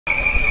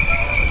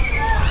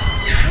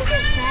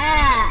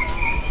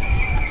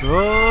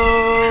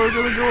Oh, we're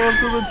gonna go up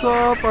to the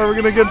top. Are we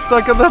gonna get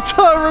stuck at the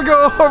top? We're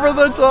going over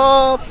the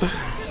top.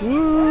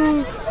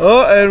 Woo.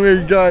 Oh, and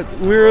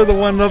we're the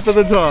one up at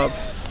the top.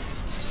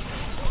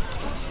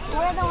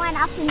 We're the one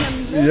up in the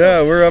middle.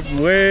 Yeah, we're up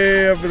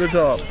way up at the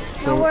top.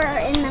 So we're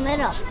in the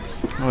middle.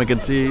 We can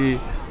see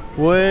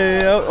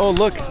way out. Oh,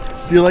 look.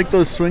 Do you like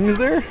those swings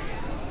there?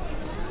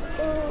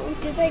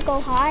 Do they go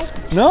high?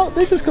 No,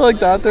 they just go like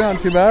that. They're not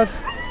too bad.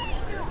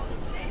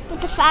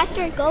 But the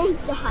faster it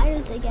goes, the higher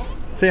they get.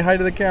 Say hi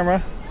to the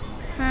camera.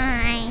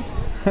 Hi.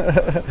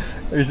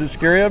 Is it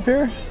scary up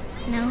here?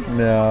 No.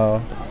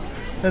 No.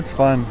 It's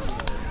fun.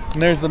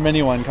 And there's the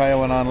mini one Kaya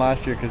went on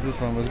last year because this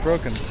one was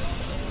broken.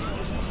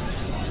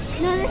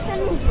 No, this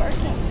one was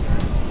working.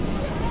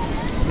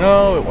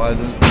 No, it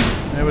wasn't.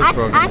 It was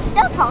broken. I'm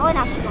still tall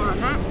enough to go on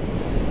that.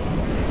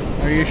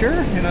 Are you sure?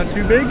 You're not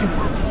too big?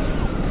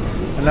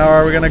 And now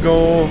are we going to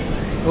go...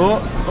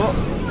 Oh.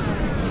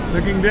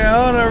 Looking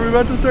down. Are we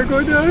about to start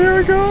going down? Here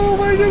we go. Oh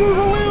my goodness.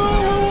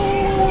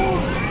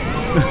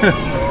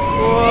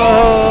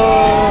 Oh,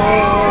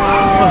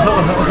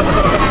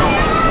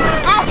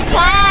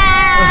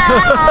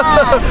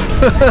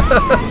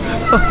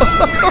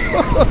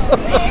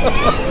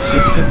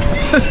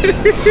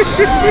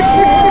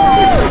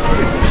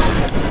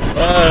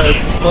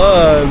 That's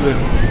fun.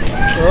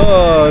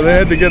 Oh, they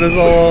had to get us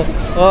all.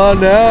 Oh,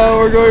 now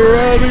we're going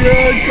around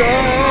again.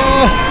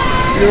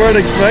 You weren't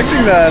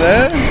expecting that,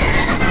 eh?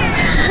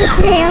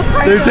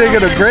 They're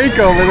taking a break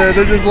over there.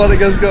 They're just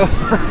letting us go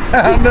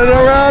round and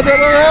around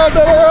and around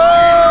and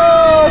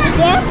around. The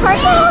damn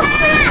person was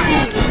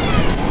freaky.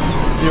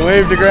 You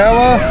wave to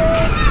Grandma?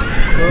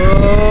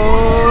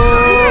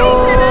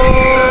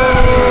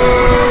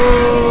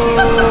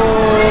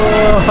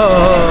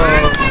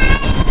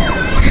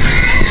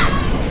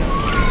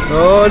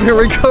 Oh, and here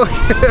we go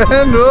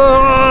again.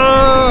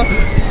 Oh.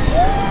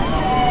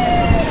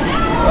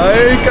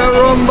 Ay,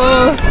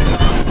 caramba.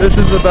 This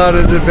is about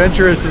as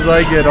adventurous as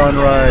I get on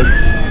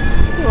rides.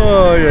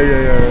 Oh,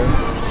 yeah.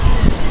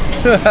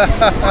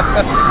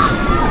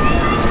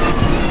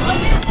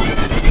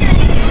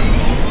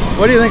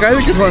 What do you think? I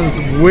think this one's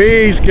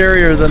way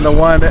scarier than the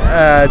one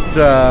at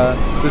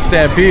the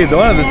Stampede. The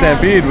one at the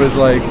Stampede was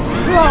like...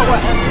 slower.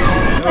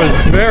 It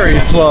was very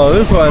slow.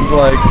 This one's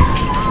like...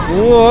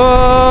 Whoa!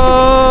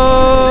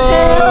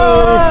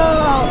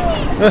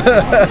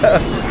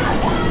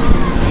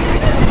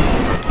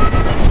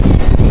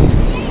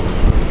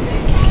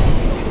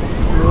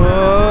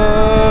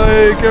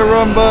 Ay,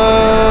 caramba!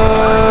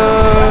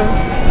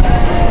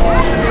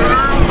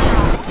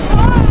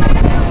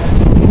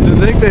 Do you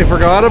think they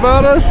forgot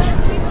about us?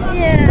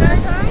 Yeah.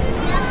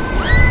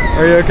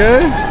 Are you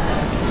okay?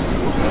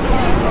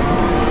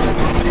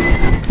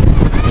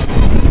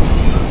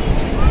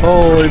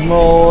 Holy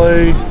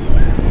moly!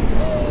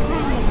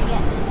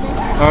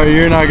 Oh,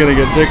 you're not gonna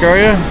get sick, are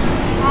you?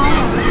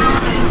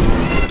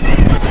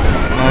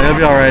 No, you'll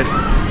be all right.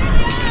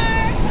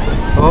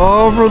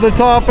 Over the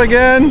top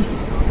again.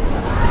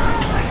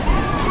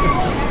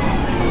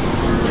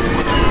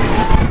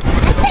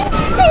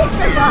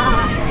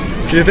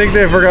 Do you think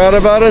they forgot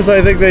about us?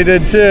 I think they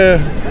did too.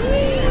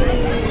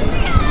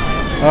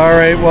 All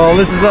right, well,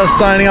 this is us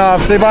signing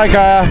off. Say bye,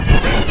 Kaya.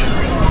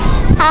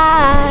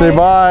 Hi. Say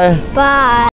bye. Bye.